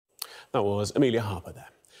That was Amelia Harper there.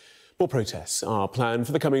 More protests are planned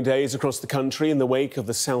for the coming days across the country in the wake of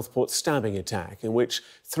the Southport stabbing attack, in which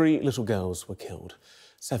 3 little girls were killed.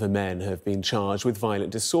 7 men have been charged with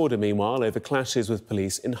violent disorder, meanwhile, over clashes with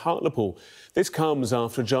police in Hartlepool. This comes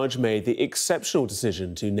after a judge made the exceptional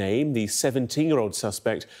decision to name the 17-year-old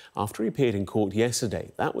suspect after he appeared in court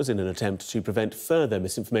yesterday. That was in an attempt to prevent further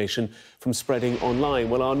misinformation from spreading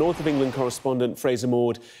online. Well, our North of England correspondent, Frazer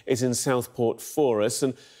Maude, is in Southport for us.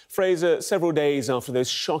 And Frazer, several days after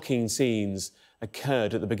those shocking scenes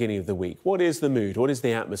occurred at the beginning of the week, what is the mood? What is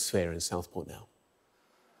the atmosphere in Southport now?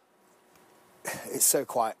 It's so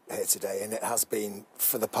quiet here today, and it has been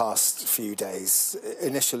for the past few days.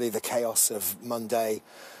 Initially, the chaos of Monday,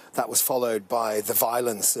 that was followed by the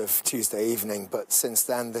violence of Tuesday evening. But since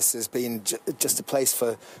then, this has been just a place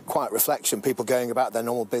for quiet reflection. People going about their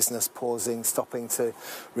normal business, pausing, stopping to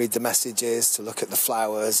read the messages, to look at the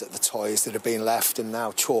flowers, at the toys that have been left, and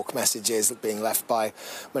now chalk messages being left by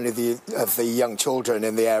many of the young children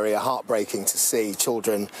in the area. Heartbreaking to see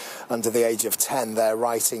children under the age of 10. They're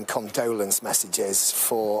writing condolence messages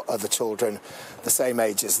for other children the same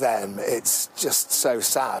age as them. It's just so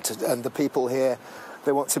sad. And the people here,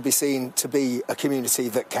 they want to be seen to be a community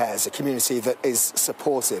that cares, a community that is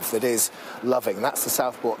supportive, that is loving. That's the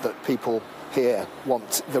Southport that people here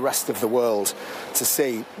want the rest of the world to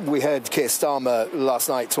see. We heard Keir Starmer last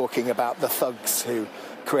night talking about the thugs who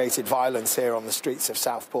created violence here on the streets of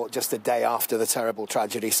Southport just a day after the terrible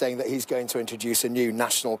tragedy, saying that he's going to introduce a new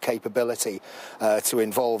national capability to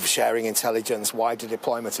involve sharing intelligence, wider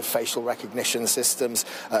deployment of facial recognition systems,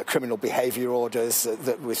 criminal behaviour orders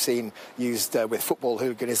that we've seen used with football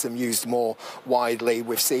hooliganism used more widely.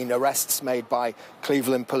 We've seen arrests made by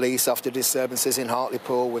Cleveland police after disturbances in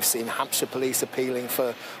Hartlepool. We've seen Hampshire police appealing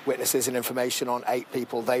for witnesses and information on 8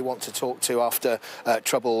 people they want to talk to after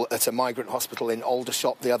trouble at a migrant hospital in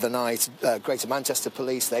Aldershot the other night. Greater Manchester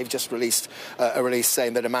Police, they've just released a release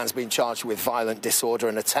saying that a man's been charged with violent disorder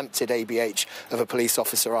and attempted ABH of a police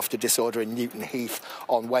officer after disorder in Newton Heath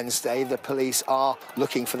on Wednesday. The police are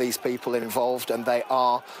looking for these people involved, and they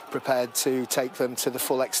are prepared to take them to the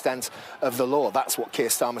full extent of the law. That's what Keir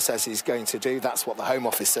Starmer says he's going to do. That's what the Home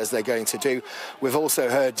Office says they're going to do. We've also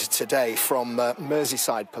heard today from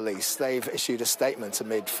Merseyside Police. They've issued a statement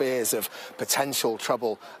amid fears of potential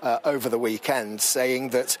trouble over the weekend, saying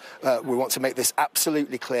that we want to make this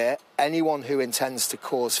absolutely clear. Anyone who intends to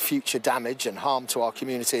cause future damage and harm to our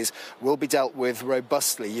communities will be dealt with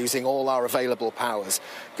robustly using all our available powers.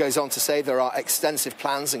 Goes on to say there are extensive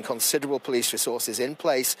plans and considerable police resources in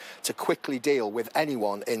place to quickly deal with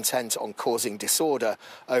anyone intent on causing disorder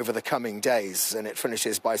over the coming days. And it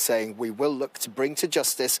finishes by saying we will look to bring to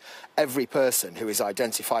justice every person who is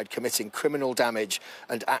identified committing criminal damage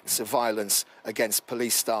and acts of violence against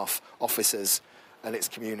police staff, officers and its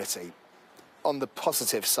community. On the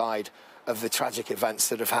positive side of the tragic events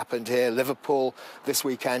that have happened here, Liverpool this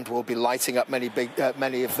weekend will be lighting up many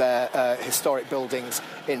of their historic buildings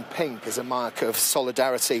in pink as a mark of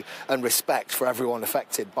solidarity and respect for everyone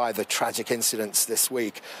affected by the tragic incidents this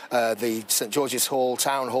week. The St George's Hall,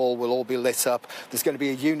 Town Hall will all be lit up. There's going to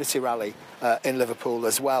be a unity rally in Liverpool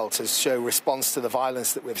as well to show response to the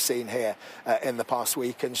violence that we've seen here in the past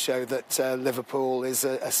week, and show that Liverpool is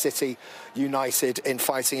a city united in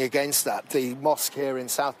fighting against that. The mosque here in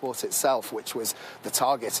Southport itself, which was the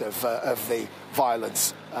target of the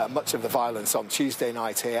violence, much of the violence on Tuesday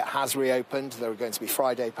night here, has reopened. There are going to be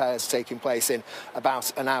Friday prayers taking place in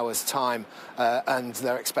about an hour's time, and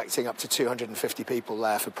they're expecting up to 250 people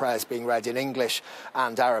there for prayers being read in English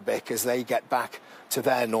and Arabic as they get back to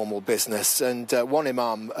their normal business. And one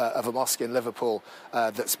imam of a mosque in Liverpool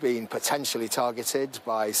that's been potentially targeted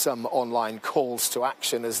by some online calls to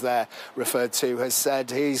action, as they're referred to, has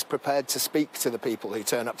said he's prepared to speak to the people who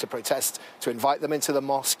turn up to protest, to invite them into the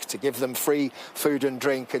mosque, to give them free food and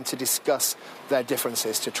drink, and to discuss their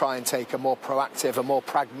differences, to try and take a more proactive, a more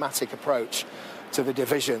pragmatic approach to the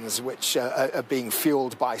divisions which are being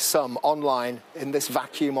fuelled by some online, in this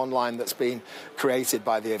vacuum online that's been created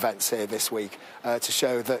by the events here this week, to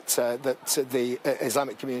show that the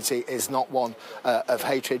Islamic community is not one of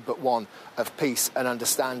hatred but one of peace and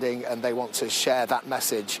understanding, and they want to share that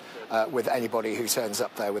message with anybody who turns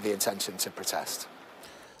up there with the intention to protest.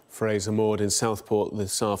 Frazer Maude in Southport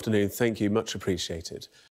this afternoon. Thank you, much appreciated.